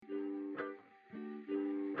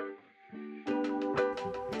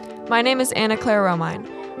My name is Anna Claire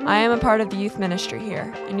Romine. I am a part of the youth ministry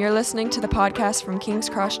here, and you're listening to the podcast from King's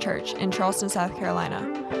Cross Church in Charleston, South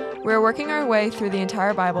Carolina. We are working our way through the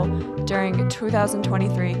entire Bible during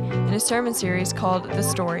 2023 in a sermon series called The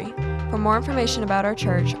Story. For more information about our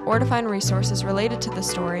church or to find resources related to the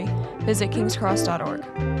story, visit kingscross.org.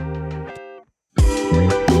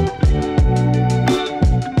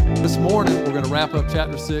 This morning, we're going to wrap up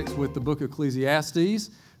chapter 6 with the book of Ecclesiastes,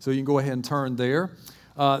 so you can go ahead and turn there.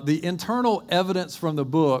 The internal evidence from the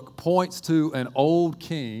book points to an old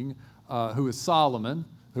king who is Solomon,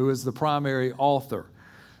 who is the primary author.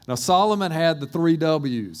 Now, Solomon had the 3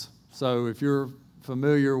 W's. So if you're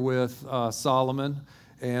familiar with Solomon,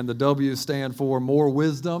 and the W's stand for more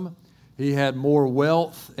wisdom, he had more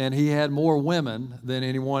wealth, and he had more women than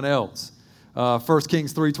anyone else. 1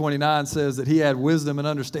 Kings 3:29 says that he had wisdom and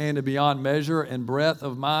understanding beyond measure and breadth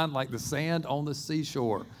of mind like the sand on the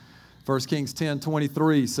seashore. 1 Kings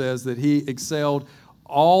 10:23 says that he excelled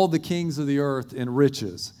all the kings of the earth in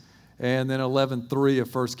riches. And then 11:3 of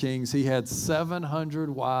 1 Kings, he had 700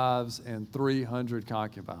 wives and 300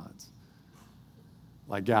 concubines.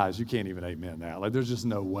 Like, guys, you can't even amen that. Like, there's just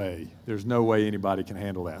no way. There's no way anybody can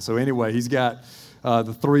handle that. So anyway, he's got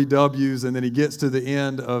the 3 W's, and then he gets to the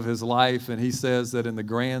end of his life, and he says that in the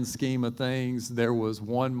grand scheme of things, there was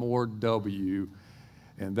one more W,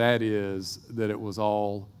 and that is that it was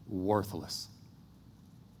all worthless.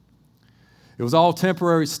 It was all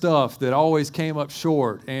temporary stuff that always came up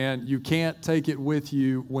short, and you can't take it with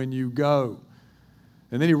you when you go.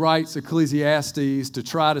 And then he writes Ecclesiastes to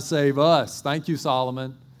try to save us. Thank you,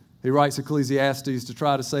 Solomon. He writes Ecclesiastes to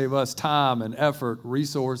try to save us time and effort,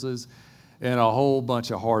 resources, and a whole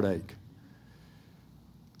bunch of heartache.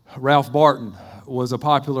 Ralph Barton was a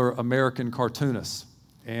popular American cartoonist,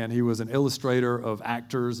 and he was an illustrator of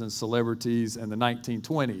actors and celebrities in the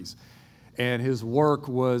 1920s. And his work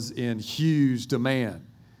was in huge demand.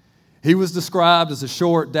 He was described as a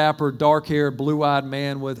short, dapper, dark-haired, blue-eyed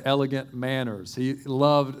man with elegant manners. He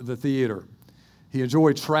loved the theater. He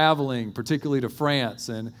enjoyed traveling, particularly to France,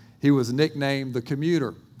 and he was nicknamed the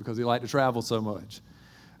Commuter because he liked to travel so much.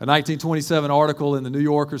 A 1927 article in the New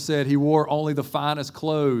Yorker said he wore only the finest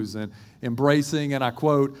clothes and embracing, and I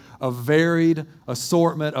quote, a varied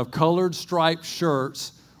assortment of colored striped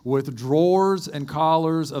shirts with drawers and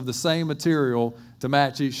collars of the same material to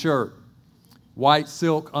match each shirt. White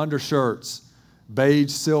silk undershirts, beige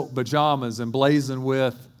silk pajamas emblazoned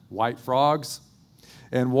with white frogs,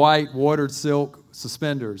 and white watered silk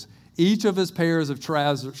suspenders. Each of his pairs of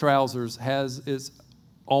trousers has its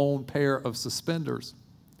own pair of suspenders.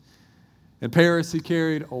 In Paris, he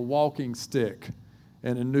carried a walking stick,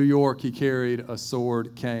 and in New York, he carried a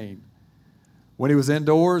sword cane. When he was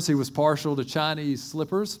indoors, he was partial to Chinese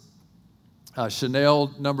slippers.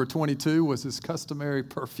 Chanel number 22 was his customary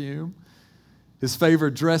perfume. His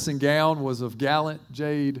favorite dressing gown was of gallant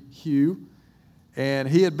jade hue, and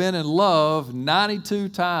he had been in love 92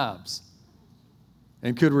 times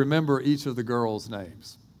and could remember each of the girls'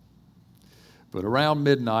 names. But around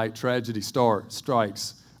midnight, tragedy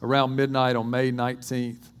strikes. Around midnight on May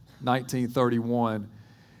 19th, 1931,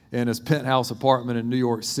 in his penthouse apartment in New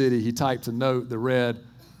York City, he typed a note that read,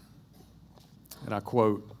 and I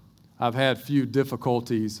quote, "I've had few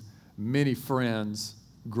difficulties, many friends,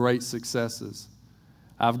 great successes.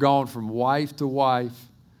 I've gone from wife to wife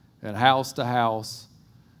and house to house,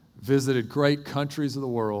 visited great countries of the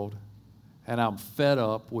world, and I'm fed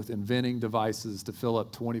up with inventing devices to fill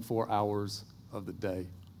up 24 hours of the day."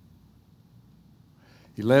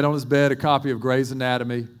 He laid on his bed a copy of Gray's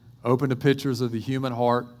Anatomy, opened the pictures of the human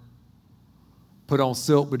heart, put on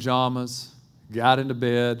silk pajamas, got into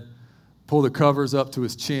bed, pulled the covers up to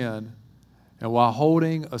his chin, and while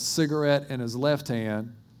holding a cigarette in his left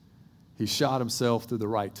hand, he shot himself through the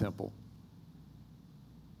right temple.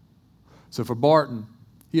 So for Barton,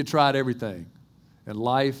 he had tried everything, and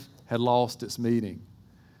life had lost its meaning,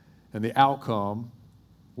 and the outcome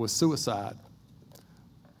was suicide.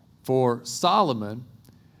 For Solomon,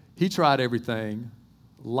 he tried everything,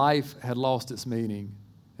 life had lost its meaning,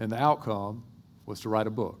 and the outcome was to write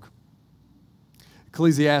a book.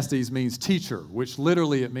 Ecclesiastes means teacher, which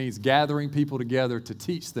literally it means gathering people together to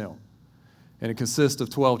teach them. And it consists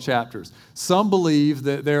of 12 chapters. Some believe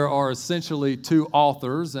that there are essentially 2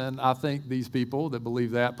 authors, and I think these people that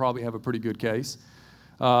believe that probably have a pretty good case.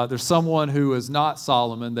 There's someone who is not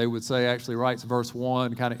Solomon, they would say actually writes verse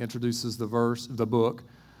 1, kind of introduces the book,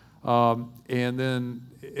 and then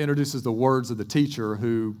introduces the words of the teacher,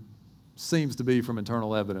 who seems to be from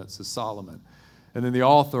internal evidence is Solomon. And then the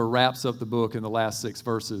author wraps up the book in the last 6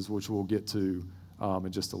 verses, which we'll get to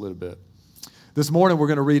in just a little bit. This morning we're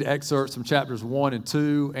going to read excerpts from chapters 1 and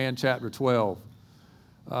 2 and chapter 12.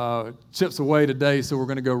 Chip's away today, so we're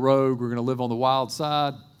going to go rogue. We're going to live on the wild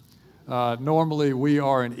side. Normally we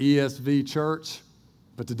are an ESV church,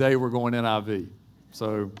 but today we're going NIV.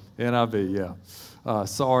 So NIV, yeah.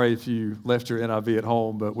 Sorry if you left your NIV at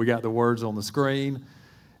home, but we got the words on the screen,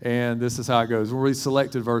 and this is how it goes. We'll read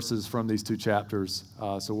selected verses from these two chapters,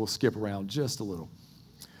 so we'll skip around just a little.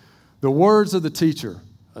 The words of the teacher,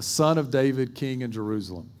 a son of David, king in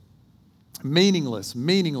Jerusalem. Meaningless,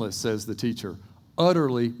 meaningless, says the teacher,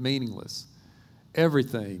 utterly meaningless.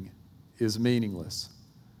 Everything is meaningless.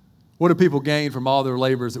 What do people gain from all their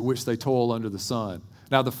labors at which they toil under the sun?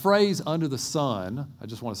 Now, the phrase under the sun, I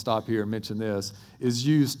just want to stop here and mention this, is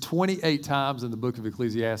used 28 times in the book of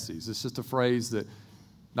Ecclesiastes. It's just a phrase that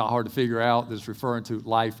not hard to figure out, that's referring to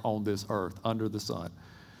life on this earth, under the sun.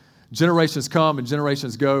 Generations come and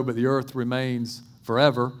generations go, but the earth remains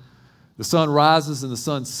forever. The sun rises and the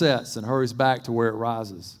sun sets and hurries back to where it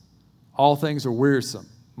rises. All things are wearisome,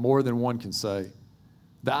 more than one can say.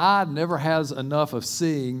 The eye never has enough of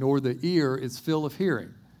seeing, nor the ear its fill of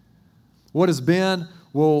hearing. What has been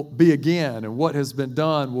will be again, and what has been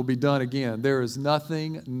done will be done again. There is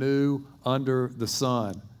nothing new under the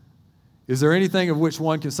sun. Is there anything of which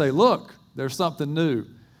one can say, look, there's something new?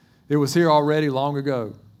 It was here already long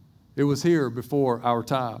ago. It was here before our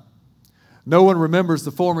time. No one remembers the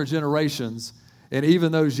former generations, and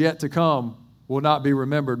even those yet to come will not be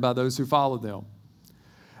remembered by those who follow them.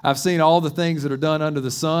 I've seen all the things that are done under the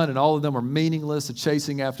sun, and all of them are meaningless and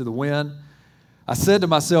chasing after the wind. I said to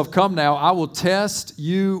myself, come now, I will test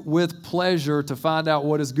you with pleasure to find out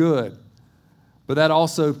what is good. But that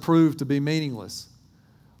also proved to be meaningless.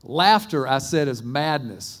 Laughter, I said, is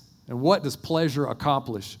madness. And what does pleasure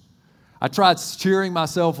accomplish? I tried cheering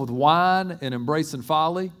myself with wine and embracing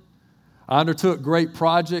folly. I undertook great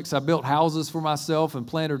projects. I built houses for myself and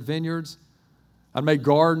planted vineyards. I made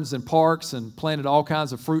gardens and parks and planted all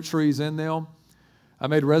kinds of fruit trees in them. I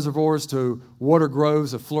made reservoirs to water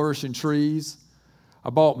groves of flourishing trees. I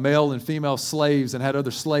bought male and female slaves and had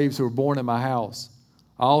other slaves who were born in my house.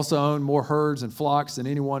 I also owned more herds and flocks than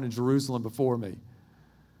anyone in Jerusalem before me.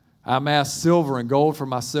 I amassed silver and gold for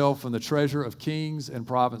myself and the treasure of kings and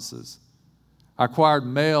provinces. I acquired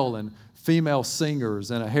male and female singers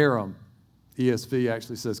and a harem. ESV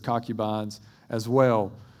actually says concubines as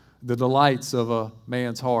well, the delights of a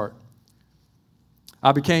man's heart.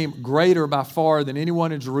 I became greater by far than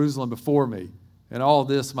anyone in Jerusalem before me. In all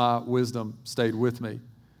this, my wisdom stayed with me.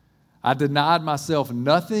 I denied myself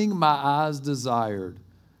nothing my eyes desired.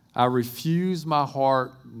 I refused my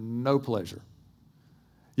heart no pleasure.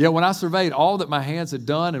 Yet when I surveyed all that my hands had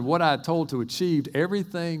done and what I had told to achieve,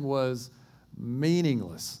 everything was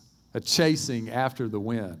meaningless, a chasing after the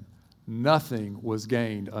wind. Nothing was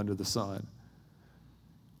gained under the sun.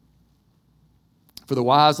 For the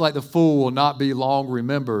wise like the fool will not be long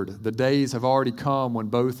remembered. The days have already come when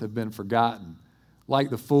both have been forgotten. Like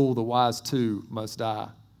the fool, the wise too must die.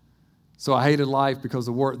 So I hated life because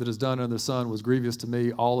the work that is done under the sun was grievous to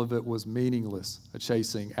me. All of it was meaningless, a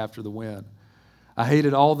chasing after the wind. I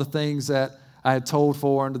hated all the things that I had told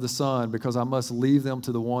for under the sun because I must leave them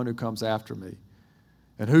to the one who comes after me.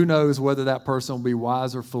 And who knows whether that person will be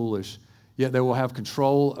wise or foolish, yet they will have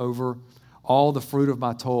control over all the fruit of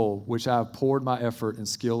my toil, which I have poured my effort and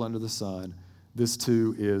skill under the sun. This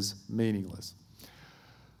too is meaningless.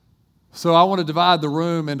 So I want to divide the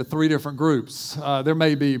room into three different groups. There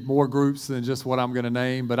may be more groups than just what I'm going to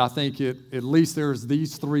name, but I think at least there's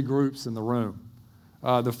these three groups in the room.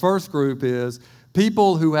 The first group is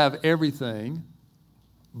people who have everything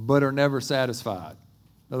but are never satisfied.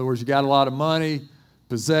 In other words, you got a lot of money,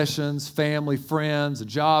 possessions, family, friends, a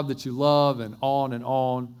job that you love, and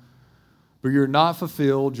on, but you're not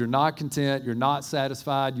fulfilled, you're not content, you're not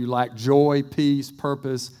satisfied, you lack joy, peace,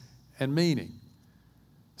 purpose, and meaning.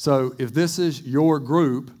 So if this is your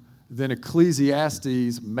group, then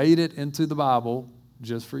Ecclesiastes made it into the Bible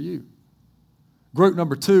just for you. Group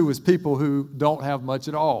number two is people who don't have much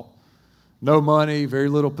at all. No money, very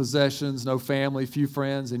little possessions, no family, few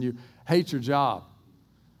friends, and you hate your job.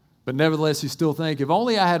 But nevertheless, you still think, if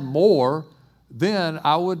only I had more, then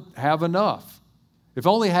I would have enough. If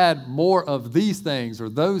only I had more of these things or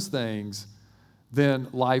those things, then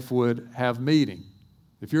life would have meaning.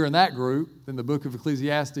 If you're in that group, then the book of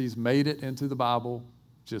Ecclesiastes made it into the Bible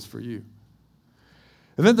just for you.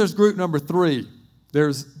 And then there's group number three.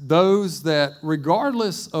 There's those that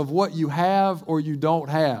regardless of what you have or you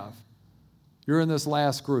don't have, you're in this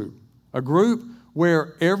last group. A group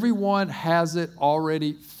where everyone has it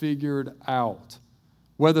already figured out.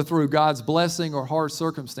 Whether through God's blessing or hard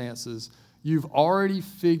circumstances, you've already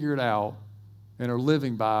figured out and are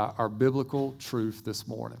living by our biblical truth this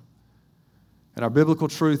morning. And our biblical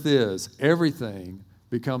truth is everything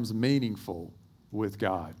becomes meaningful with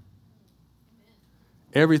God.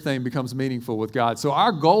 Everything becomes meaningful with God. So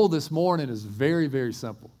our goal this morning is very, very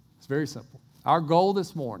simple. It's very simple. Our goal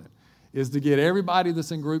this morning is to get everybody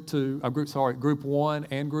that's in group 1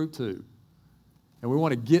 and group 2, and we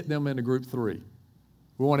want to get them into group 3.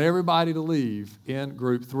 We want everybody to leave in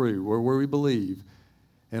group 3, where we believe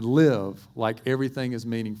and live like everything is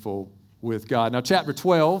meaningful with God. Now, chapter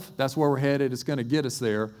 12, that's where we're headed. It's going to get us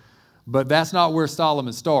there. But that's not where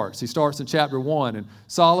Solomon starts. He starts in chapter 1, and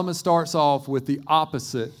Solomon starts off with the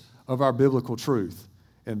opposite of our biblical truth.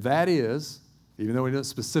 And that is, even though he doesn't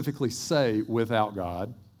specifically say without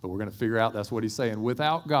God, but we're going to figure out that's what he's saying.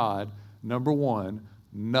 Without God, number one,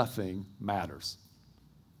 nothing matters.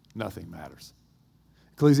 Nothing matters.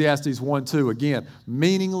 Ecclesiastes 1:2, again,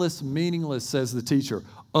 meaningless, meaningless, says the teacher.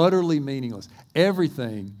 Utterly meaningless.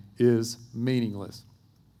 Everything is meaningless.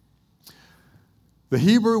 The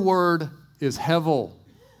Hebrew word is hevel.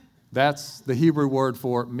 That's the Hebrew word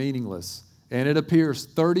for meaningless. And it appears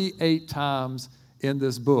 38 times in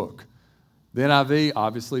this book. The NIV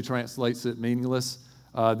obviously translates it meaningless.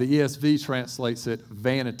 The ESV translates it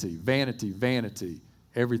vanity, vanity, vanity.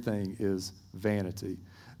 Everything is vanity.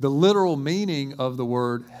 The literal meaning of the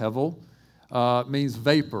word hevel means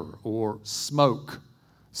vapor or smoke.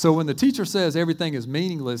 So when the teacher says everything is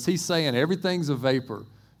meaningless, he's saying everything's a vapor.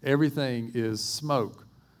 Everything is smoke.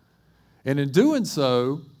 And in doing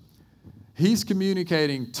so, he's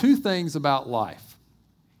communicating two things about life.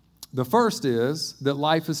 The first is that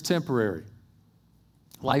life is temporary.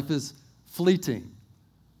 Life is fleeting.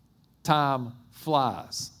 Time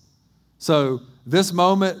flies. So this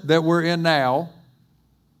moment that we're in now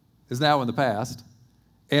is now in the past,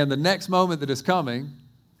 and the next moment that is coming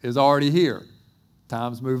is already here.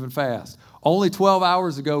 Time's moving fast. Only 12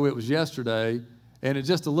 hours ago it was yesterday, and in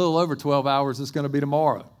just a little over 12 hours, it's going to be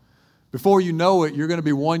tomorrow. Before you know it, you're going to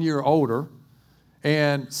be 1 year older,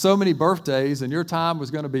 and so many birthdays, and your time was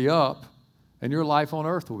going to be up, and your life on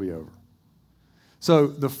earth will be over. So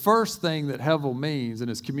the first thing that hevel means and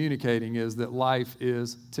is communicating is that life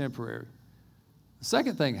is temporary. The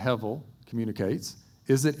second thing hevel communicates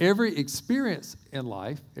is that every experience in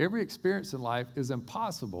life is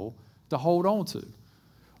impossible to hold on to.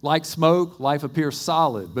 Like smoke, life appears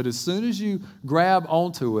solid, but as soon as you grab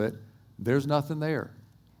onto it, there's nothing there.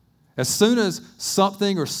 As soon as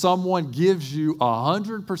something or someone gives you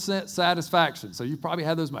 100% satisfaction, so you probably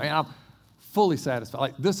had those, man, I'm fully satisfied,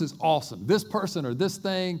 like this is awesome, this person or this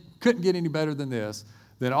thing couldn't get any better than this,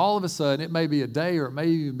 then all of a sudden, it may be a day or it may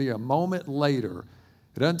even be a moment later,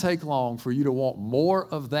 it doesn't take long for you to want more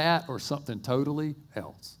of that or something totally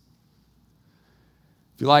else.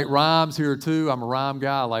 If you like rhymes here too, I'm a rhyme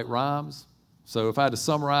guy, I like rhymes. So if I had to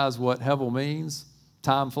summarize what hevel means,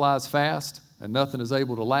 time flies fast and nothing is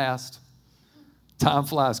able to last. Time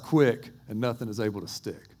flies quick and nothing is able to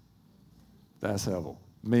stick. That's hevel,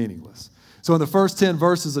 meaningless. So in the first 10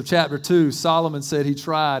 verses of chapter 2, Solomon said he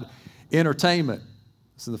tried entertainment.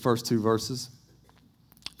 It's in the first 2 verses.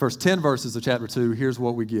 First 10 verses of chapter 2, here's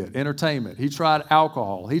what we get. Entertainment. He tried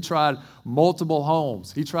alcohol. He tried multiple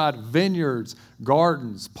homes. He tried vineyards,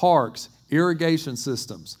 gardens, parks, irrigation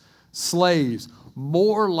systems, slaves,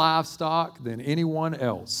 more livestock than anyone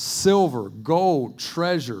else, silver, gold,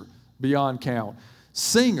 treasure beyond count,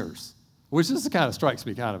 singers, which this kind of strikes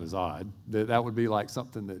me kind of as odd, that would be like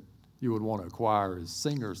something that you would want to acquire as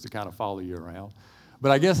singers to kind of follow you around.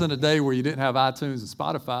 But I guess in a day where you didn't have iTunes and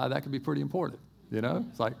Spotify, that could be pretty important. You know,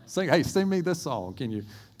 it's like, sing me this song. Can you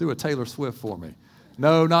do a Taylor Swift for me?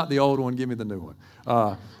 No, not the old one. Give me the new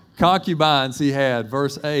one. Concubines he had,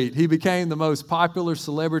 verse 8. He became the most popular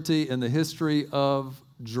celebrity in the history of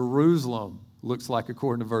Jerusalem, looks like,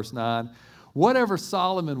 according to verse 9. Whatever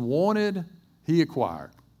Solomon wanted, he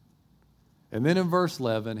acquired. And then in verse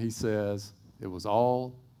 11, he says, it was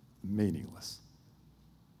all meaningless.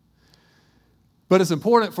 But it's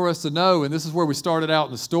important for us to know, and this is where we started out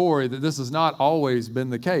in the story, that this has not always been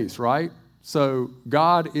the case, right? So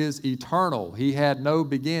God is eternal. He had no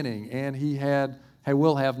beginning, and he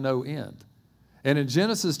will have no end. And in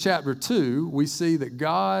Genesis chapter 2, we see that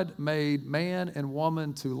God made man and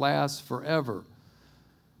woman to last forever.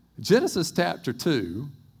 Genesis chapter 2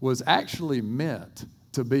 was actually meant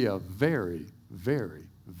to be a very, very,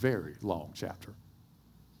 very long chapter.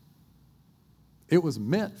 It was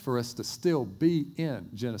meant for us to still be in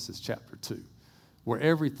Genesis chapter 2, where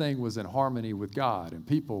everything was in harmony with God and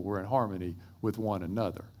people were in harmony with one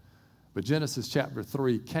another. But Genesis chapter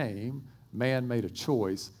 3 came, man made a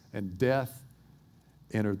choice, and death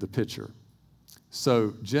entered the picture.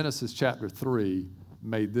 So Genesis chapter 3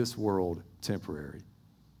 made this world temporary.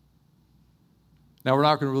 Now, we're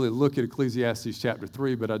not going to really look at Ecclesiastes chapter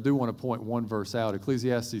 3, but I do want to point one verse out.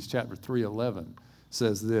 Ecclesiastes chapter 3:11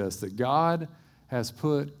 says this, that God has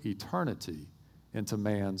put eternity into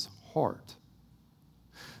man's heart.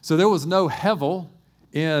 So there was no hevel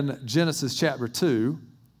in Genesis chapter 2,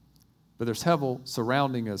 but there's hevel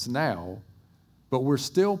surrounding us now, but we're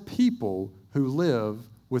still people who live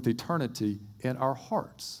with eternity in our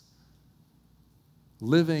hearts,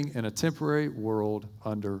 living in a temporary world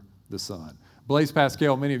under the sun. Blaise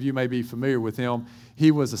Pascal, many of you may be familiar with him.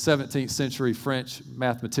 He was a 17th century French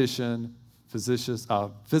mathematician,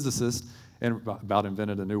 physicist, and about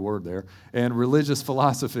invented a new word there, and religious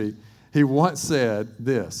philosophy. He once said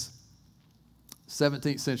this,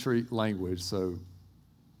 17th century language, so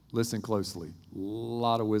listen closely. A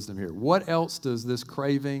lot of wisdom here. What else does this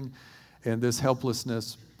craving and this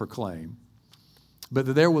helplessness proclaim? But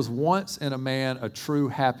that there was once in a man a true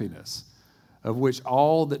happiness, of which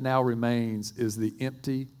all that now remains is the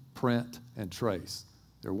empty print and trace.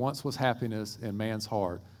 There once was happiness in man's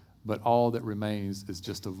heart, but all that remains is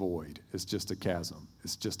just a void. It's just a chasm.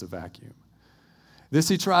 It's just a vacuum. This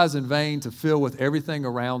he tries in vain to fill with everything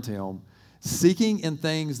around him, seeking in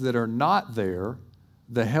things that are not there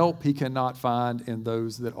the help he cannot find in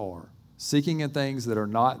those that are. Seeking in things that are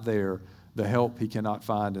not there the help he cannot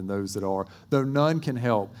find in those that are, though none can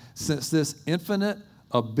help, since this infinite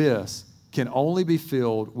abyss can only be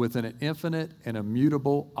filled with an infinite and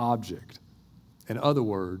immutable object. In other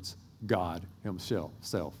words, God himself.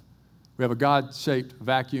 We have a God-shaped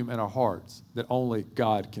vacuum in our hearts that only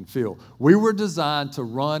God can fill. We were designed to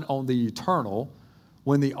run on the eternal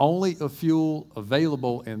when the only fuel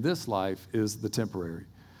available in this life is the temporary.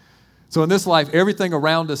 So in this life, everything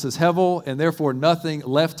around us is hevel, and therefore nothing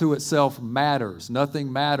left to itself matters.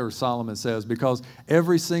 Nothing matters, Solomon says, because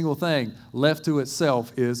every single thing left to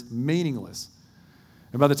itself is meaningless.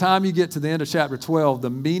 And by the time you get to the end of chapter 12, the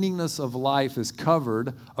meaningless of life is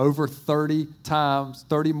covered over 30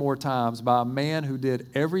 more times by a man who did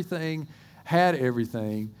everything, had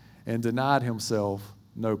everything, and denied himself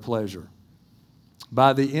no pleasure.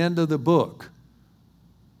 By the end of the book,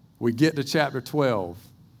 we get to chapter 12,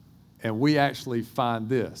 and we actually find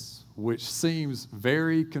this, which seems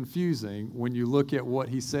very confusing when you look at what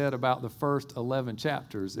he said about the first 11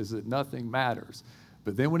 chapters, is that nothing matters.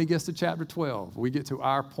 But then when he gets to chapter 12, we get to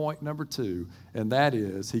our point number 2, and that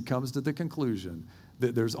is he comes to the conclusion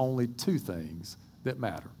that there's only 2 things that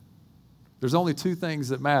matter. There's only 2 things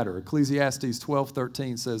that matter. Ecclesiastes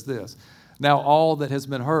 12:13 says this, now all that has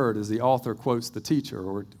been heard, as the author quotes the teacher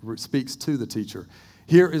or speaks to the teacher,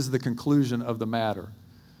 here is the conclusion of the matter.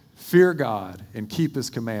 Fear God and keep his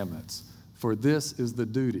commandments, for this is the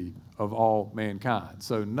duty of all mankind.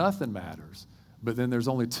 So nothing matters, but then there's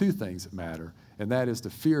only 2 things that matter, and that is to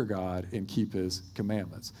fear God and keep his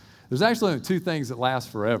commandments. There's actually only 2 things that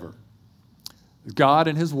last forever. God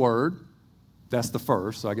and his word, that's the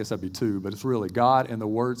first, so I guess that'd be 2, but it's really God and the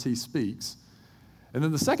words he speaks. And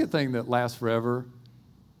then the second thing that lasts forever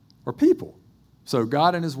are people. So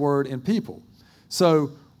God and his word and people.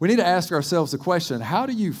 So we need to ask ourselves the question, how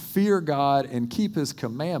do you fear God and keep his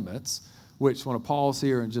commandments? Which, I want to pause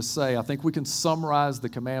here and just say, I think we can summarize the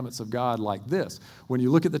commandments of God like this. When you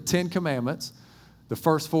look at the 10 commandments, the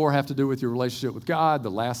first 4 have to do with your relationship with God. The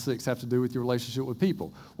last 6 have to do with your relationship with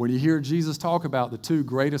people. When you hear Jesus talk about the 2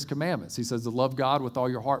 greatest commandments, he says to love God with all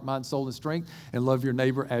your heart, mind, soul, and strength, and love your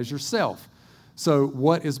neighbor as yourself. So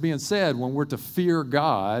what is being said when we're to fear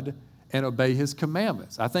God and obey his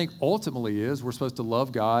commandments? I think ultimately is we're supposed to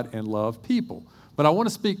love God and love people. But I want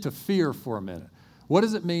to speak to fear for a minute. What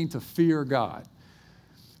does it mean to fear God?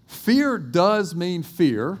 Fear does mean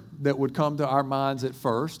fear that would come to our minds at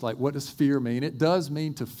first. Like, what does fear mean? It does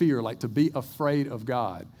mean to fear, like to be afraid of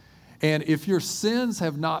God. And if your sins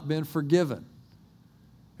have not been forgiven,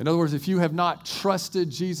 in other words, if you have not trusted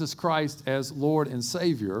Jesus Christ as Lord and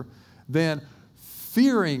Savior, then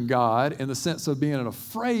fearing God in the sense of being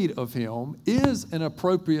afraid of him is an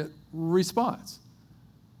appropriate response.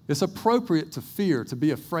 It's appropriate to fear, to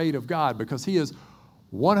be afraid of God, because he is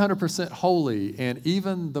 100% holy, and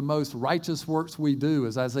even the most righteous works we do,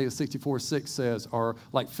 as Isaiah 64:6 says, are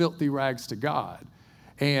like filthy rags to God.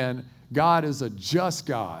 And God is a just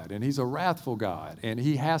God, and he's a wrathful God, and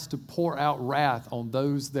he has to pour out wrath on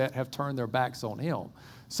those that have turned their backs on him.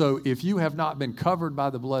 So if you have not been covered by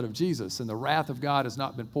the blood of Jesus and the wrath of God has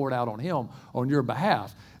not been poured out on him on your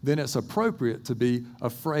behalf, then it's appropriate to be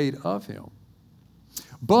afraid of him.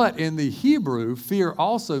 But in the Hebrew, fear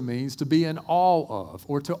also means to be in awe of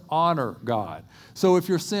or to honor God. So if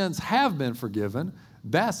your sins have been forgiven,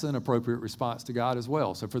 that's an appropriate response to God as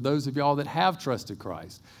well. So for those of y'all that have trusted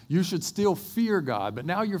Christ, you should still fear God, but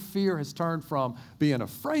now your fear has turned from being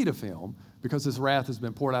afraid of him because his wrath has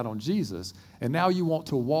been poured out on Jesus, and now you want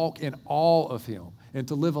to walk in awe of him and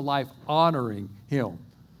to live a life honoring him.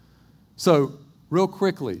 So real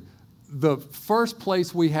quickly, the first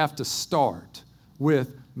place we have to start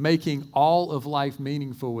with making all of life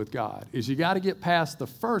meaningful with God is you got to get past the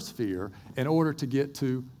first fear in order to get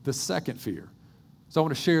to the second fear. So I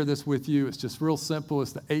want to share this with you. It's just real simple.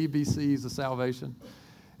 It's the ABCs of salvation.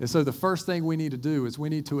 And so the first thing we need to do is we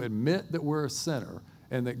need to admit that we're a sinner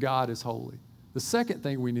and that God is holy. The second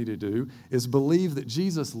thing we need to do is believe that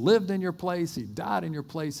Jesus lived in your place, he died in your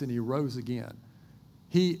place, and he rose again.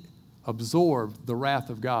 He absorbed the wrath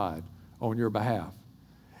of God on your behalf.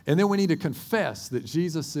 And then we need to confess that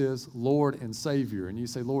Jesus is Lord and Savior. And you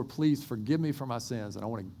say, Lord, please forgive me for my sins, and I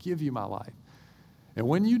want to give you my life. And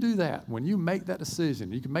when you do that, when you make that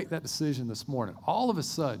decision, you can make that decision this morning, all of a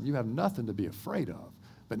sudden you have nothing to be afraid of,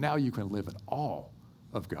 but now you can live in awe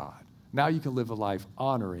of God. Now you can live a life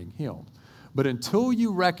honoring him. But until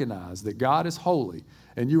you recognize that God is holy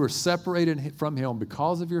and you are separated from him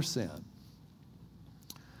because of your sin,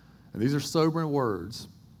 and these are sobering words,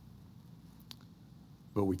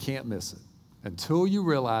 but we can't miss it. Until you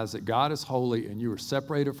realize that God is holy and you are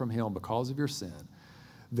separated from him because of your sin,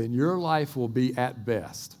 then your life will be at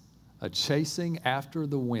best a chasing after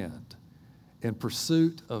the wind in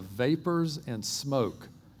pursuit of vapors and smoke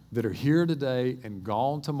that are here today and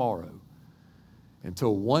gone tomorrow,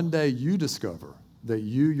 until one day you discover that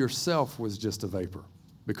you yourself was just a vapor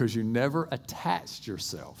because you never attached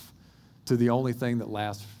yourself to the only thing that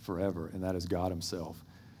lasts forever, and that is God himself.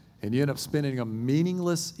 And you end up spending a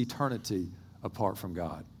meaningless eternity apart from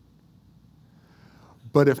God.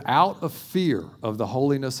 But if out of fear of the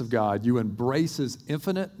holiness of God, you embrace his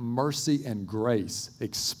infinite mercy and grace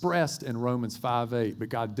expressed in Romans 5:8, but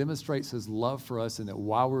God demonstrates his love for us in that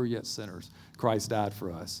while we were yet sinners, Christ died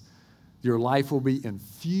for us, your life will be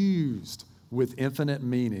infused with infinite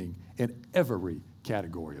meaning in every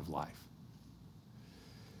category of life.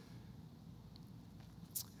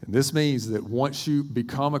 And this means that once you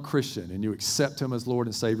become a Christian and you accept him as Lord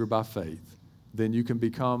and Savior by faith, then you can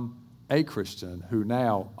become a Christian who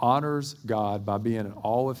now honors God by being in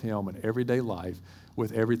awe of him in everyday life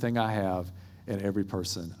with everything I have and every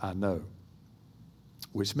person I know.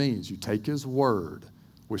 Which means you take his word,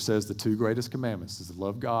 which says the two greatest commandments is to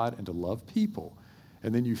love God and to love people,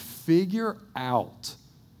 and then you figure out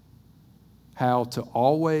how to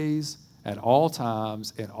always, at all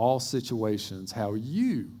times, in all situations, how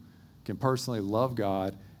you can personally love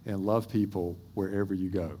God and love people wherever you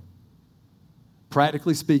go.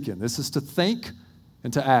 Practically speaking, this is to think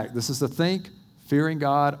and to act. This is to think, fearing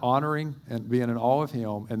God, honoring and being in awe of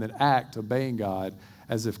him, and then act, obeying God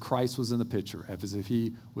as if Christ was in the picture, as if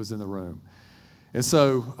he was in the room. And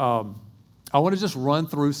so I want to just run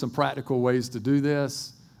through some practical ways to do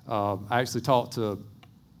this. I actually talked to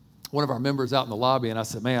one of our members out in the lobby, and I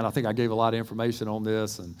said, man, I think I gave a lot of information on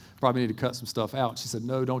this and probably need to cut some stuff out. She said,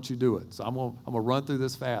 no, don't you do it. So I'm going to run through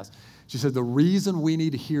this fast. She said, the reason we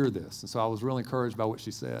need to hear this, and so I was really encouraged by what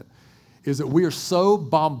she said, is that we are so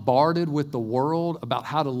bombarded with the world about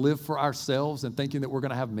how to live for ourselves and thinking that we're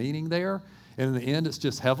going to have meaning there, and in the end, it's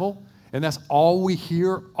just hevel, and that's all we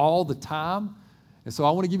hear all the time. And so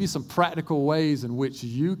I want to give you some practical ways in which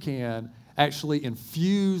you can actually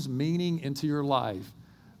infuse meaning into your life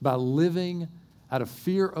by living out of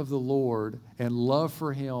fear of the Lord and love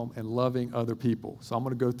for him and loving other people. So I'm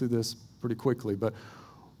going to go through this pretty quickly, but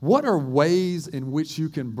what are ways in which you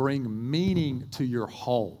can bring meaning to your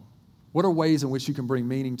home? What are ways in which you can bring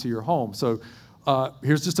meaning to your home? So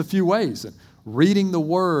here's just a few ways. Reading the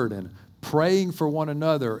word and praying for one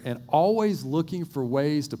another and always looking for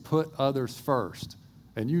ways to put others first.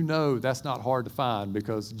 And you know that's not hard to find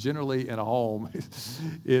because generally in a home,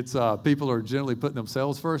 it's people are generally putting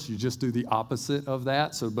themselves first. You just do the opposite of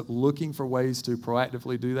that. So, but looking for ways to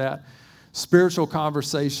proactively do that. Spiritual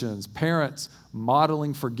conversations, parents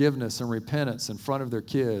modeling forgiveness and repentance in front of their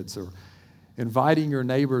kids, or inviting your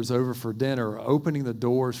neighbors over for dinner, or opening the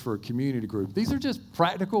doors for a community group. These are just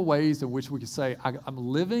practical ways in which we can say, I'm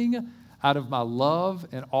living out of my love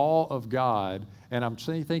and awe of God, and I'm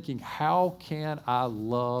thinking, how can I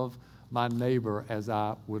love my neighbor as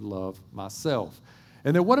I would love myself?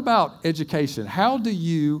 And then what about education? How do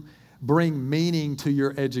you bring meaning to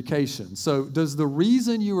your education? So does the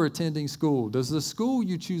reason you are attending school, does the school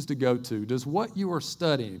you choose to go to, does what you are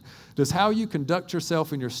studying, does how you conduct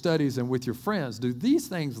yourself in your studies and with your friends, do these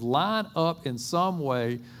things line up in some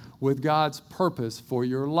way with God's purpose for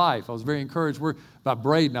your life. I was very encouraged by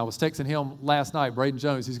Braden. I was texting him last night, Braden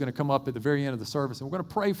Jones. He's going to come up at the very end of the service, and we're going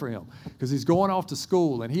to pray for him because he's going off to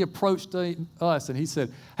school. And he approached us, and he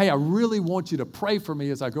said, hey, I really want you to pray for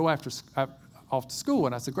me as I go off to school.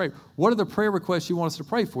 And I said, great. What are the prayer requests you want us to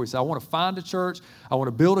pray for? He said, I want to find a church. I want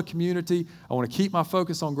to build a community. I want to keep my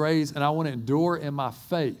focus on grades, and I want to endure in my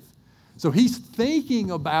faith. So he's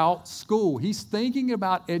thinking about school. He's thinking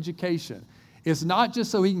about education. It's not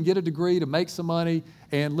just so he can get a degree to make some money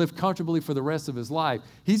and live comfortably for the rest of his life.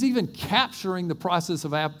 He's even capturing the process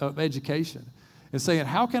of education and saying,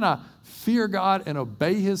 how can I fear God and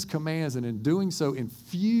obey his commands, and in doing so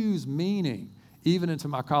infuse meaning even into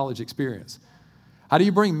my college experience? How do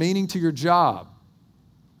you bring meaning to your job?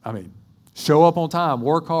 I mean, show up on time,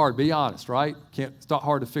 work hard, be honest, right? It's not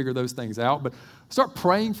hard to figure those things out, but start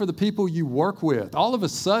praying for the people you work with. All of a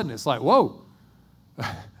sudden, it's like, whoa,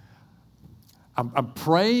 I'm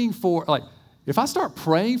praying for, like, if I start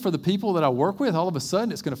praying for the people that I work with, all of a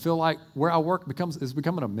sudden it's going to feel like where I work is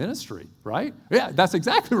becoming a ministry, right? Yeah, that's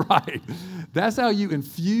exactly right. That's how you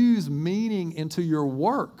infuse meaning into your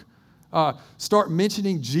work. Start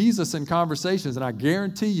mentioning Jesus in conversations, and I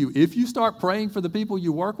guarantee you, if you start praying for the people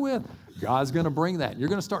you work with, God's going to bring that. You're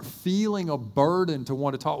going to start feeling a burden to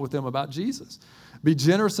want to talk with them about Jesus. Be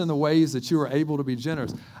generous in the ways that you are able to be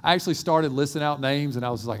generous. I actually started listing out names, and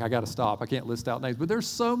I was like, I got to stop. I can't list out names. But there's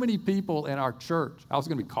so many people in our church. I was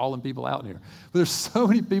going to be calling people out in here. But there's so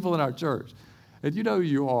many people in our church, and you know who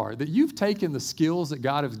you are, that you've taken the skills that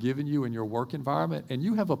God has given you in your work environment, and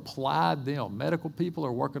you have applied them. Medical people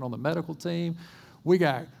are working on the medical team. We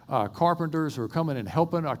got carpenters who are coming and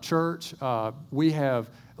helping our church. We have,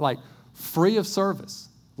 like, free of service.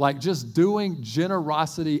 Like just doing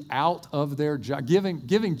generosity out of their job,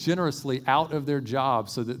 giving generously out of their job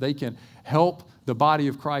so that they can help the body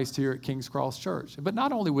of Christ here at King's Cross Church. But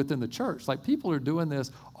not only within the church, like people are doing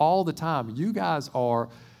this all the time. You guys are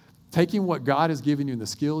taking what God has given you and the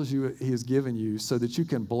skills He has given you so that you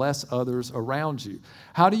can bless others around you.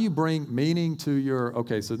 How do you bring meaning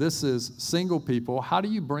to so this is single people. How do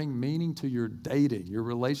you bring meaning to your dating, your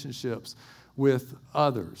relationships with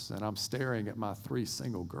others? And I'm staring at my 3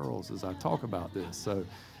 single girls as I talk about this. So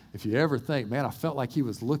if you ever think, man, I felt like he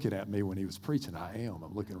was looking at me when he was preaching, I am.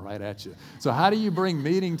 I'm looking right at you. So how do you bring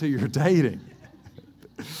meaning to your dating?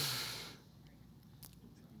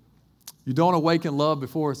 You don't awaken love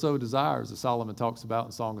before it so desires, as Solomon talks about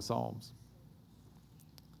in Song of Psalms.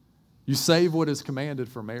 You save what is commanded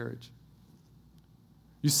for marriage.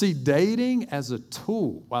 You see dating as a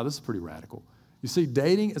tool. Wow, this is pretty radical. You see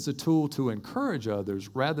dating as a tool to encourage others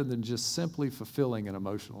rather than just simply fulfilling an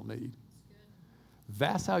emotional need.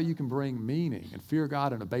 That's how you can bring meaning and fear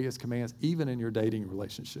God and obey His commands even in your dating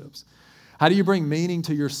relationships. How do you bring meaning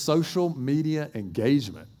to your social media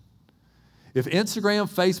engagement? If Instagram,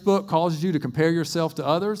 Facebook causes you to compare yourself to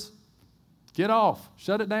others, get off,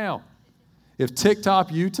 shut it down. If TikTok,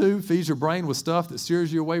 YouTube feeds your brain with stuff that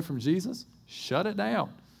steers you away from Jesus, shut it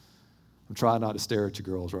down. I'm trying not to stare at you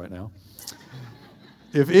girls right now.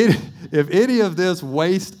 If any of this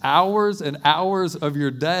wastes hours and hours of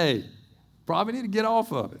your day, probably need to get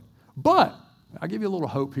off of it. But I'll give you a little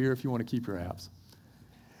hope here if you want to keep your apps.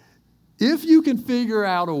 If you can figure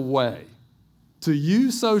out a way to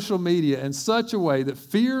use social media in such a way that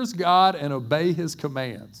fears God and obey His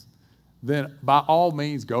commands, then by all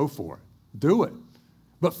means go for it. Do it.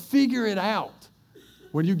 But figure it out.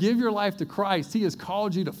 When you give your life to Christ, He has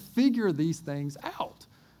called you to figure these things out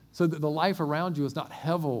so that the life around you is not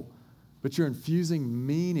hevel, but you're infusing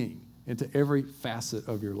meaning into every facet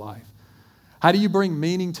of your life. How do you bring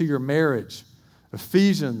meaning to your marriage?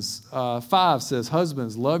 Ephesians 5 says,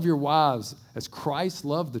 husbands, love your wives as Christ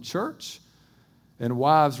loved the church, and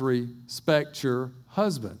wives, respect your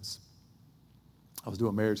husbands. I was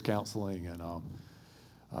doing marriage counseling,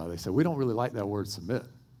 and they said, we don't really like that word submit.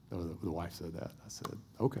 The wife said that. I said,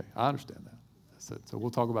 okay, I understand that. I said, so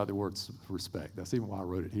we'll talk about the word respect. That's even why I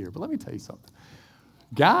wrote it here. But let me tell you something.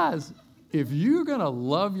 Guys, if you're going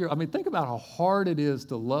to think about how hard it is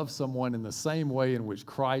to love someone in the same way in which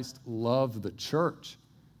Christ loved the church.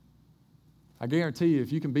 I guarantee you,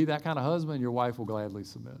 if you can be that kind of husband, your wife will gladly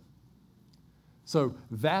submit. So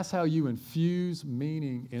that's how you infuse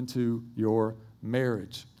meaning into your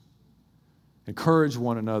marriage. Encourage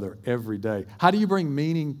one another every day. How do you bring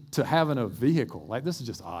meaning to having a vehicle? Like, this is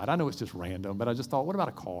just odd. I know it's just random, but I just thought, what about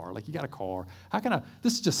a car? Like, you got a car.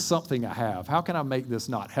 This is just something I have. How can I make this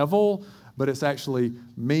not hevel, but it's actually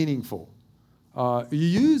meaningful? You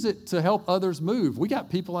use it to help others move. We got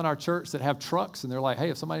people in our church that have trucks, and they're like, hey,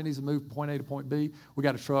 if somebody needs to move from point A to point B, we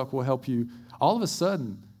got a truck, we'll help you. All of a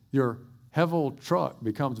sudden, you're Hevel truck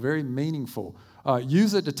becomes very meaningful.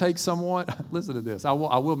 Use it to take someone. Listen to this. I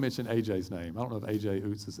will mention AJ's name. I don't know if AJ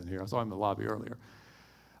Oots is in here. I saw him in the lobby earlier.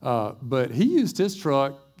 But he used his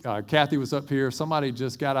truck. Kathy was up here. Somebody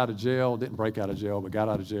just got out of jail. Didn't break out of jail, but got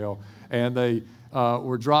out of jail. And they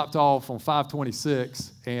were dropped off on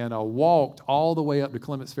 526 and walked all the way up to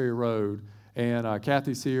Clements Ferry Road. And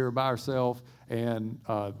Kathy's here by herself and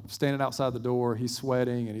standing outside the door. He's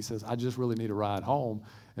sweating, and he says, I just really need a ride home.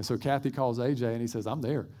 And so Kathy calls AJ, and he says, I'm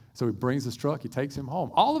there. So he brings his truck. He takes him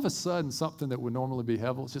home. All of a sudden, something that would normally be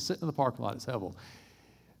Hevel, it's just sitting in the parking lot, it's Hevel.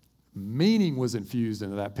 Meaning was infused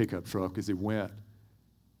into that pickup truck as he went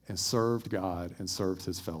and served God and served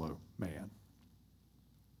his fellow man.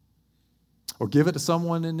 Or give it to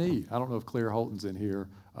someone in need. I don't know if Claire Holton's in here,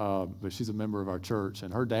 but she's a member of our church.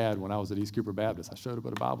 And her dad, when I was at East Cooper Baptist, I showed up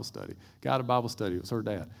at a Bible study. Got a Bible study. It was her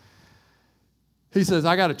dad. He says,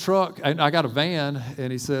 I got a truck, and I got a van,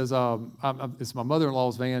 and he says, it's my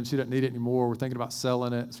mother-in-law's van. She doesn't need it anymore. We're thinking about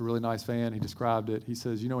selling it. It's a really nice van. He described it. He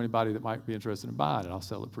says, you know anybody that might be interested in buying it? I'll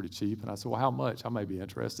sell it pretty cheap. And I said, well, how much? I may be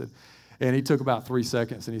interested. And he took about 3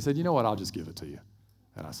 seconds, and he said, you know what? I'll just give it to you.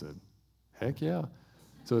 And I said, heck yeah.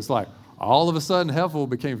 So it's like all of a sudden Hevel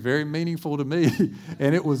became very meaningful to me,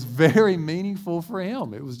 and it was very meaningful for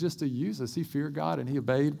him. It was just to use us. He feared God, and he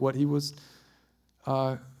obeyed what he was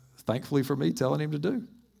thankfully for me, telling him to do.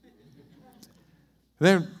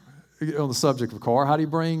 Then, on the subject of a car, how do you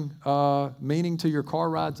bring meaning to your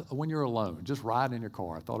car rides when you're alone? Just riding in your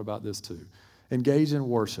car. I thought about this too. Engage in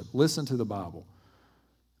worship. Listen to the Bible.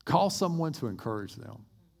 Call someone to encourage them.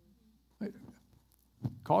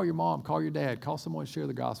 Call your mom. Call your dad. Call someone to share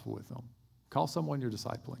the gospel with them. Call someone you're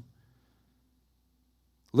discipling.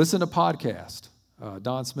 Listen to podcasts.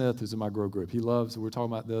 Don Smith, who's in my Grow group, we were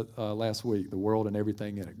talking about last week, The World and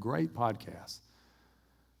Everything in It. Great podcast.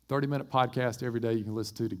 30-minute podcast every day you can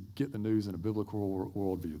listen to get the news in a biblical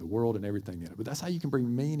worldview, the world and everything in it. But that's how you can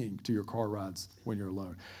bring meaning to your car rides when you're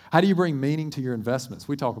alone. How do you bring meaning to your investments?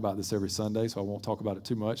 We talk about this every Sunday, so I won't talk about it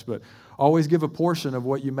too much, but always give a portion of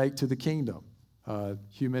what you make to the kingdom.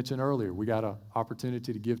 Hugh mentioned earlier, we got an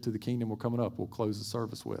opportunity to give to the kingdom. We're coming up. We'll close the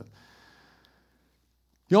service with.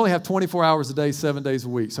 You only have 24 hours a day, 7 days a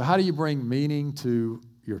week. So how do you bring meaning to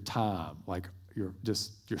your time, like your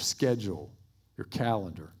schedule, your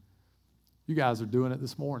calendar? You guys are doing it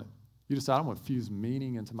this morning. You decide, I'm going to infuse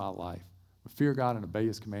meaning into my life. I'm going to fear God and obey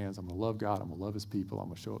his commands. I'm going to love God. I'm going to love his people. I'm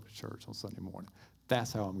going to show up to church on Sunday morning.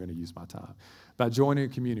 That's how I'm going to use my time. By joining a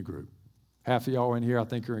community group. Half of y'all in here, I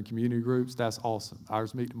think, are in community groups. That's awesome.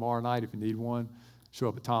 Ours meet tomorrow night. If you need one, show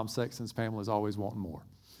up at Tom Sexton's. Pamela's always wanting more.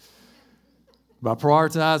 By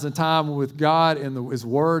prioritizing time with God and his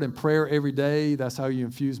word and prayer every day, that's how you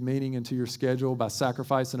infuse meaning into your schedule. By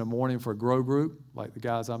sacrificing a morning for a grow group, like the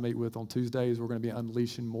guys I meet with on Tuesdays, we're going to be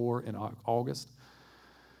unleashing more in August.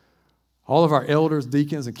 All of our elders,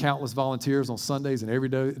 deacons, and countless volunteers on Sundays and every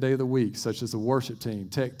day of the week, such as the worship team,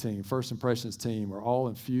 tech team, First Impressions team, are all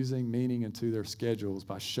infusing meaning into their schedules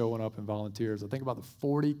by showing up in volunteers. I think about the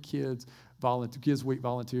 40 Kids Week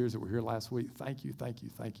volunteers that were here last week. Thank you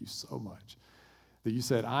so much. That you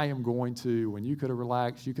said, I am going to, when you could have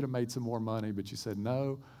relaxed, you could have made some more money, but you said,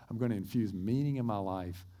 no, I'm going to infuse meaning in my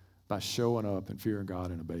life by showing up and fearing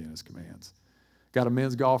God and obeying his commands. Got a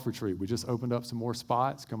men's golf retreat. We just opened up some more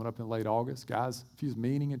spots coming up in late August. Guys, infuse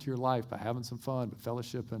meaning into your life by having some fun, but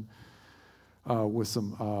fellowshipping with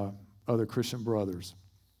some other Christian brothers.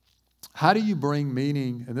 How do you bring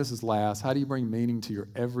meaning, and this is last, how do you bring meaning to your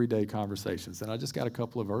everyday conversations? And I just got a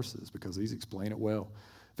couple of verses because these explain it well.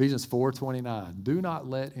 Ephesians 4:29, do not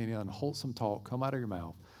let any unwholesome talk come out of your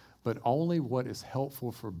mouth, but only what is helpful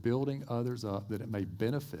for building others up, that it may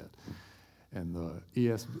benefit. And the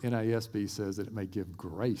NASB says that it may give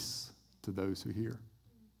grace to those who hear.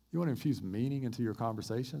 You want to infuse meaning into your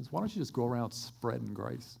conversations? Why don't you just go around spreading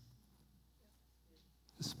grace?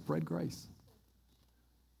 Just spread grace.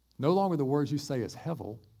 No longer the words you say is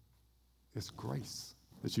hevel, it's grace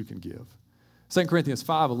that you can give. 2 Corinthians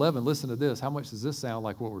 5:11, listen to this. How much does this sound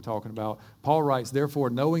like what we're talking about? Paul writes, therefore,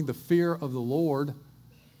 knowing the fear of the Lord,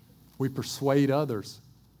 we persuade others.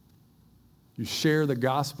 You share the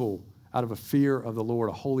gospel out of a fear of the Lord,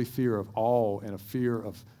 a holy fear of awe, and a fear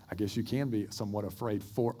of, I guess you can be somewhat afraid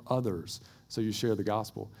for others. So you share the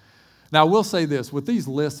gospel. Now, I will say this. With these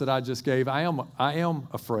lists that I just gave, I am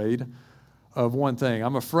afraid of one thing.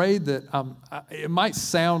 I'm afraid that it might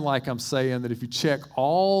sound like I'm saying that if you check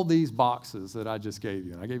all these boxes that I just gave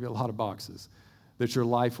you, and I gave you a lot of boxes, that your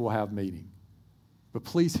life will have meaning. But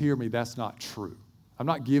please hear me, that's not true. I'm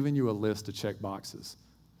not giving you a list to check boxes.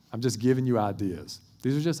 I'm just giving you ideas.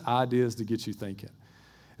 These are just ideas to get you thinking.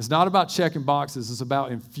 It's not about checking boxes. It's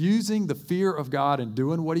about infusing the fear of God and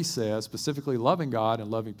doing what he says, specifically loving God and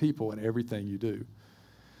loving people in everything you do.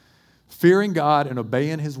 Fearing God and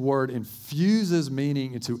obeying his word infuses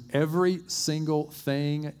meaning into every single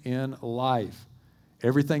thing in life.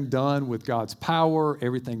 Everything done with God's power,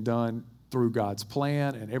 everything done through God's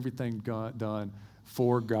plan, and everything done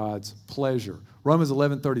for God's pleasure. Romans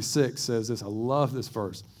 11:36 says this. I love this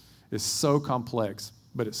verse. It's so complex,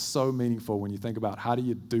 but it's so meaningful when you think about how do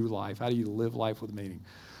you do life? How do you live life with meaning?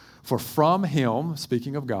 For from him,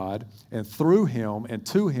 speaking of God, and through him and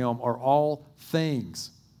to him are all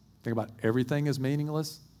things. Think about everything is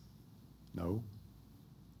meaningless? No.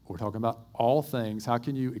 We're talking about all things. How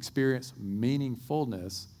can you experience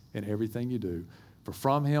meaningfulness in everything you do? For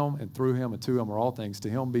from him and through him and to him are all things. To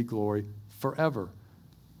him be glory forever.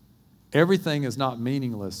 Everything is not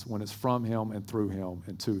meaningless when it's from him and through him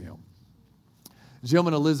and to him. Jim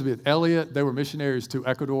and Elizabeth Elliot, they were missionaries to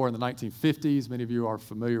Ecuador in the 1950s. Many of you are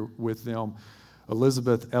familiar with them.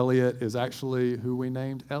 Elizabeth Elliot is actually who we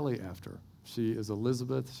named Ellie after. She is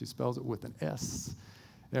Elizabeth. She spells it with an S.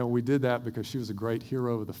 And we did that because she was a great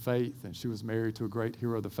hero of the faith, and she was married to a great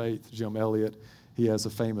hero of the faith, Jim Elliot. He has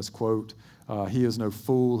a famous quote, he is no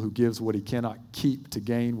fool who gives what he cannot keep to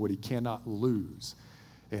gain what he cannot lose.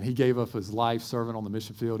 And he gave up his life serving on the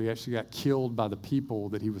mission field. He actually got killed by the people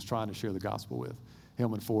that he was trying to share the gospel with,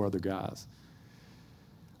 him and 4 other guys.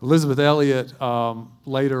 Elizabeth Elliot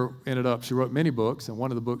later ended up, she wrote many books, and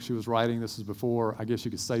one of the books she was writing, this is before, I guess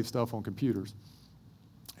you could save stuff on computers.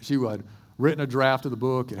 She had written a draft of the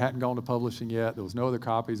book. It hadn't gone to publishing yet. There was no other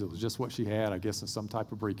copies. It was just what she had, I guess, in some type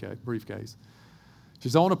of briefcase.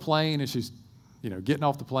 She's on a plane, and she's, getting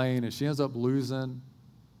off the plane, and she ends up losing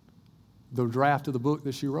the draft of the book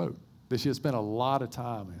that she wrote, that she had spent a lot of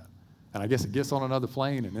time in. And I guess it gets on another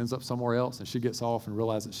plane and ends up somewhere else, and she gets off and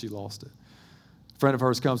realizes that she lost it. A friend of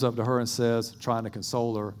hers comes up to her and says, trying to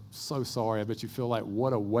console her, so sorry, I bet you feel like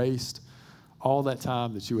what a waste, all that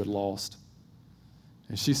time that you had lost.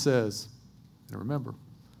 And she says, and remember,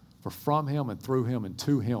 for from him and through him and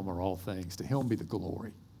to him are all things. To him be the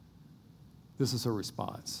glory. This is her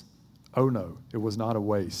response. Oh no, it was not a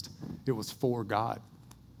waste. It was for God.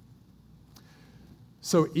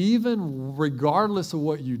 So even regardless of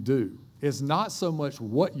what you do, it's not so much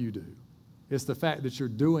what you do. It's the fact that you're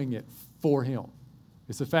doing it for him.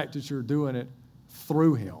 It's the fact that you're doing it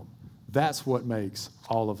through him. That's what makes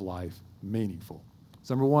all of life meaningful.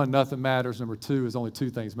 So number 1, nothing matters. Number 2 is only 2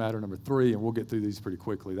 things matter. Number 3, and we'll get through these pretty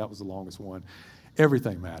quickly. That was the longest one.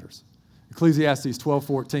 Everything matters. Ecclesiastes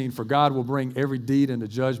 12:14, for God will bring every deed into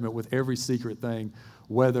judgment with every secret thing,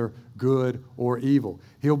 whether good or evil.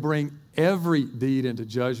 He'll bring every deed into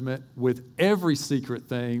judgment with every secret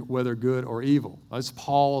thing, whether good or evil. Let's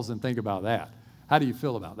pause and think about that. How do you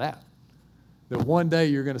feel about that? That one day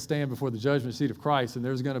you're going to stand before the judgment seat of Christ, and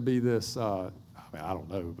there's going to be this, I don't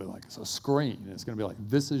know, but like it's a screen, and it's going to be like,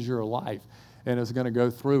 this is your life, and it's going to go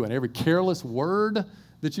through, and every careless word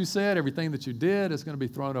that you said, everything that you did is going to be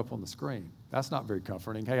thrown up on the screen. That's not very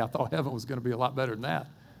comforting. Hey, I thought heaven was going to be a lot better than that.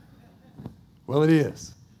 Well, it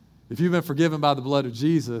is. If you've been forgiven by the blood of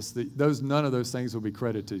Jesus, none of those things will be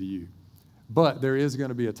credited to you. But there is going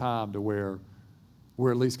to be a time to where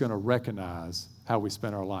we're at least going to recognize how we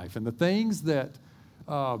spent our life. And the things that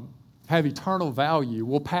have eternal value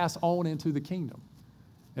will pass on into the kingdom.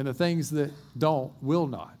 And the things that don't will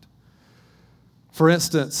not. For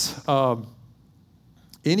instance,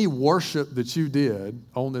 any worship that you did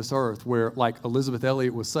on this earth where, like Elizabeth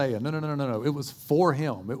Elliot was saying, no, it was for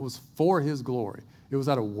him. It was for his glory. It was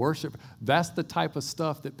out of worship. That's the type of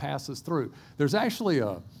stuff that passes through. There's actually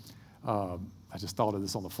I just thought of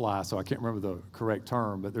this on the fly, so I can't remember the correct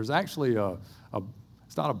term, but there's actually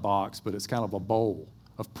it's not a box, but it's kind of a bowl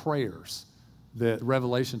of prayers that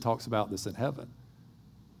Revelation talks about this in heaven.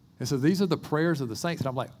 And so these are the prayers of the saints. And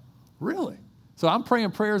I'm like, really? So I'm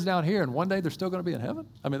praying prayers down here, and one day they're still going to be in heaven?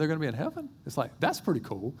 I mean, they're going to be in heaven? It's like, that's pretty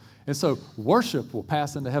cool. And so worship will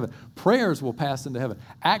pass into heaven. Prayers will pass into heaven.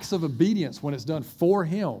 Acts of obedience, when it's done for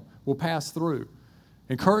him, will pass through.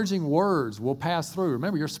 Encouraging words will pass through.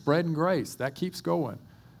 Remember, you're spreading grace. That keeps going.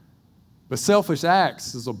 But selfish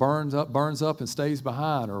acts burns up and stays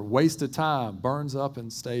behind, or wasted time burns up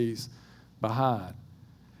and stays behind.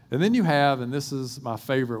 And then you have, and this is my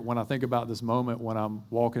favorite when I think about this moment when I'm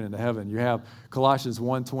walking into heaven, you have Colossians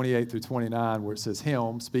 1:28 through 29, where it says,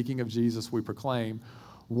 him, speaking of Jesus, we proclaim,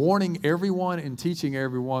 warning everyone and teaching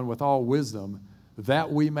everyone with all wisdom,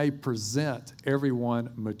 that we may present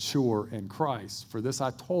everyone mature in Christ. For this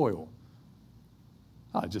I toil.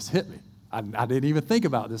 Oh, it just hit me. I didn't even think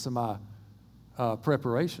about this in my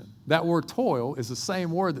preparation. That word toil is the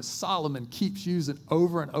same word that Solomon keeps using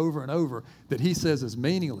over and over and over that he says is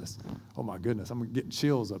meaningless. Oh my goodness, I'm getting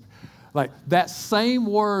chills up. Like that same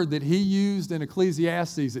word that he used in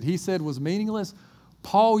Ecclesiastes that he said was meaningless,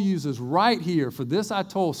 Paul uses right here. For this I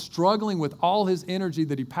toil, struggling with all his energy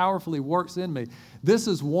that he powerfully works in me. This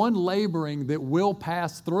is one laboring that will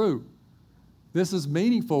pass through. This is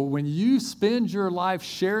meaningful. When you spend your life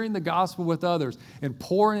sharing the gospel with others and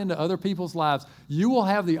pouring into other people's lives, you will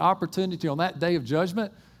have the opportunity on that day of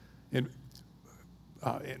judgment and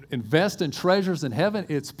invest in treasures in heaven.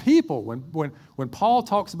 It's people. When Paul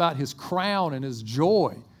talks about his crown and his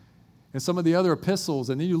joy and some of the other epistles,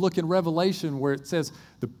 and then you look in Revelation where it says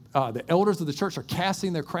the elders of the church are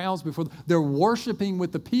casting their crowns before they're worshiping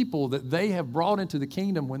with the people that they have brought into the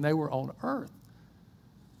kingdom when they were on earth.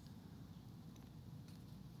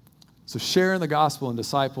 So sharing the gospel and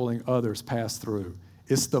discipling others pass through.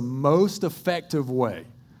 It's the most effective way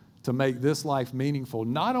to make this life meaningful,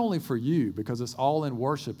 not only for you, because it's all in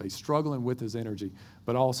worship, he's struggling with his energy,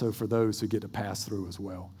 but also for those who get to pass through as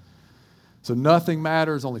well. So nothing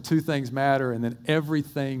matters, only two things matter, and then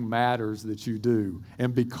everything matters that you do.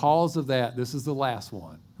 And because of that, this is the last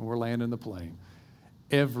one, and we're landing the plane.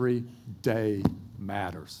 Every day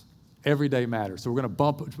matters. Every day matters. So we're going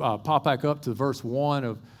to pop back up to verse 1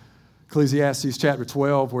 of Ecclesiastes chapter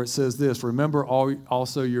 12, where it says this: remember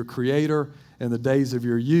also your Creator in the days of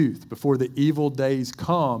your youth, before the evil days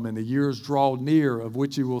come and the years draw near, of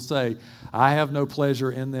which you will say, I have no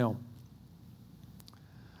pleasure in them.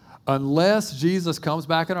 Unless Jesus comes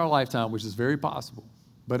back in our lifetime, which is very possible,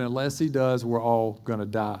 but unless he does, we're all going to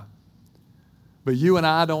die. But you and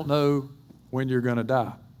I don't know when you're going to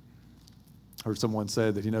die. I heard someone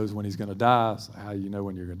said that he knows when he's going to die. So how do you know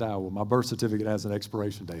when you're going to die? Well, my birth certificate has an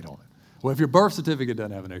expiration date on it. Well, if your birth certificate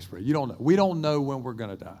doesn't have an expiration, you don't know. We don't know when we're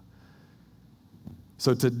going to die.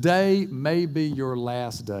 So today may be your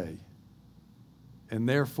last day. And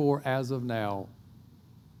therefore, as of now,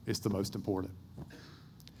 it's the most important.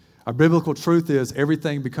 Our biblical truth is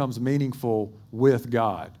everything becomes meaningful with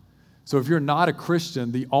God. So if you're not a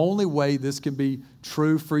Christian, the only way this can be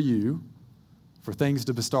true for you, for things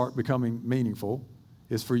to start becoming meaningful,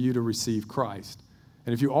 is for you to receive Christ.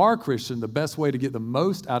 And if you are a Christian, the best way to get the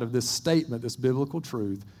most out of this statement, this biblical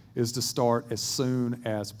truth, is to start as soon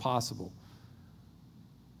as possible.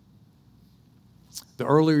 The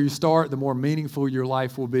earlier you start, the more meaningful your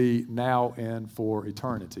life will be now and for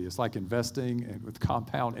eternity. It's like investing with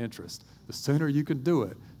compound interest. The sooner you can do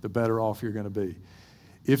it, the better off you're going to be.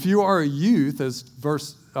 If you are a youth, as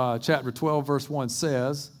chapter 12, verse 1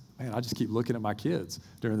 says, man, I just keep looking at my kids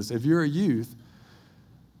during this. If you're a youth,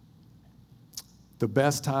 the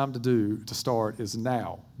best time to start is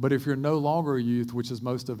now. But if you're no longer a youth, which is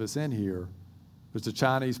most of us in here, there's a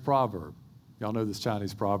Chinese proverb. Y'all know this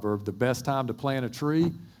Chinese proverb. The best time to plant a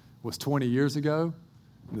tree was 20 years ago,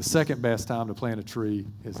 and the second best time to plant a tree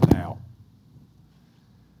is now.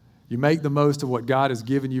 You make the most of what God has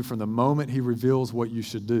given you from the moment he reveals what you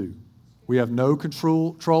should do. We have no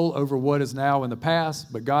control over what is now in the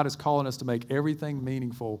past, but God is calling us to make everything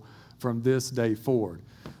meaningful from this day forward.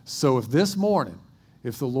 So if this morning,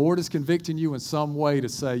 if the Lord is convicting you in some way to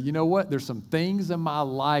say, you know what, there's some things in my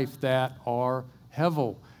life that are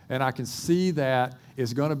hevel, and I can see that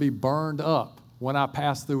it's going to be burned up when I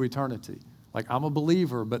pass through eternity. Like, I'm a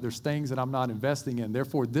believer, but there's things that I'm not investing in.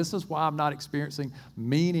 Therefore, this is why I'm not experiencing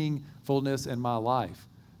meaningfulness in my life.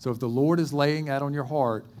 So if the Lord is laying that on your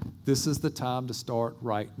heart, this is the time to start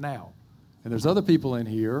right now. And there's other people in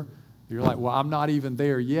here, you're like, well, I'm not even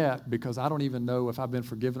there yet because I don't even know if I've been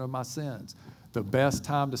forgiven of my sins. The best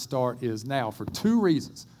time to start is now for two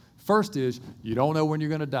reasons. First is you don't know when you're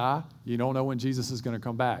going to die. You don't know when Jesus is going to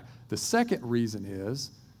come back. The second reason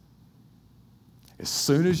is as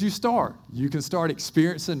soon as you start, you can start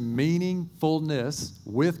experiencing meaningfulness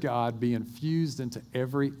with God be infused into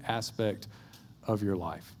every aspect of your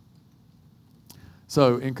life.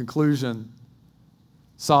 So in conclusion,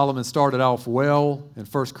 Solomon started off well in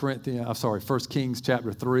 1 Kings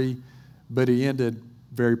chapter 3, but he ended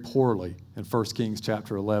very poorly in 1 Kings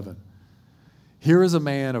chapter 11. Here is a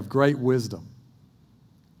man of great wisdom,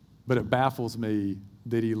 but it baffles me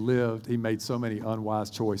that he made so many unwise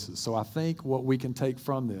choices. So I think what we can take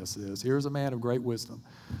from this is, here's a man of great wisdom,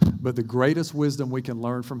 but the greatest wisdom we can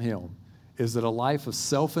learn from him is that a life of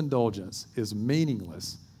self-indulgence is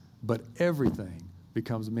meaningless, but everything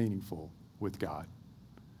becomes meaningful with God.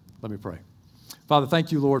 Let me pray. Father,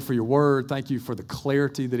 thank you, Lord, for your word. Thank you for the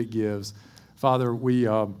clarity that it gives. Father,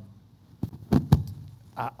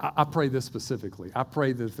 I pray this specifically. I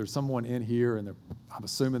pray that if there's someone in here, and I'm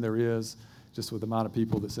assuming there is, just with the amount of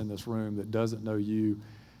people that's in this room that doesn't know you,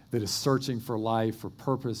 that is searching for life, for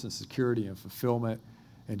purpose and security and fulfillment,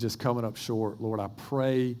 and just coming up short. Lord, I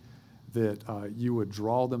pray that you would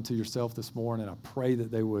draw them to yourself this morning. I pray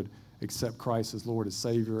that they would accept Christ as Lord and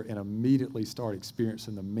Savior and immediately start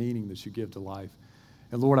experiencing the meaning that you give to life.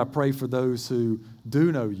 And Lord, I pray for those who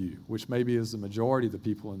do know you, which maybe is the majority of the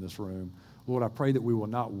people in this room. Lord, I pray that we will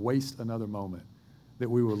not waste another moment, that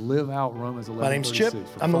we will live out Romans 11:36. My name's Chip.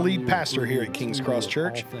 I'm the lead pastor here at King's Cross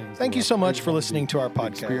Church. Thank you so much for listening to our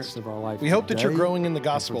podcast. We hope that you're growing in the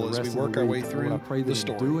gospel as we work our way through the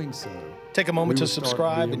story. Take a moment to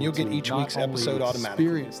subscribe, and you'll get each week's episode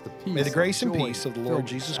automatically. May the grace and peace of the Lord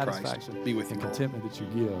Jesus Christ be with you all. Contentment that you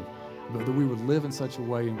give, but that we would live in such a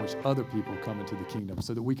way in which other people come into the kingdom,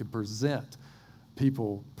 so that we can present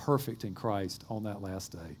people perfect in Christ on that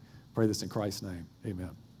last day. Pray this in Christ's name.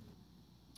 Amen.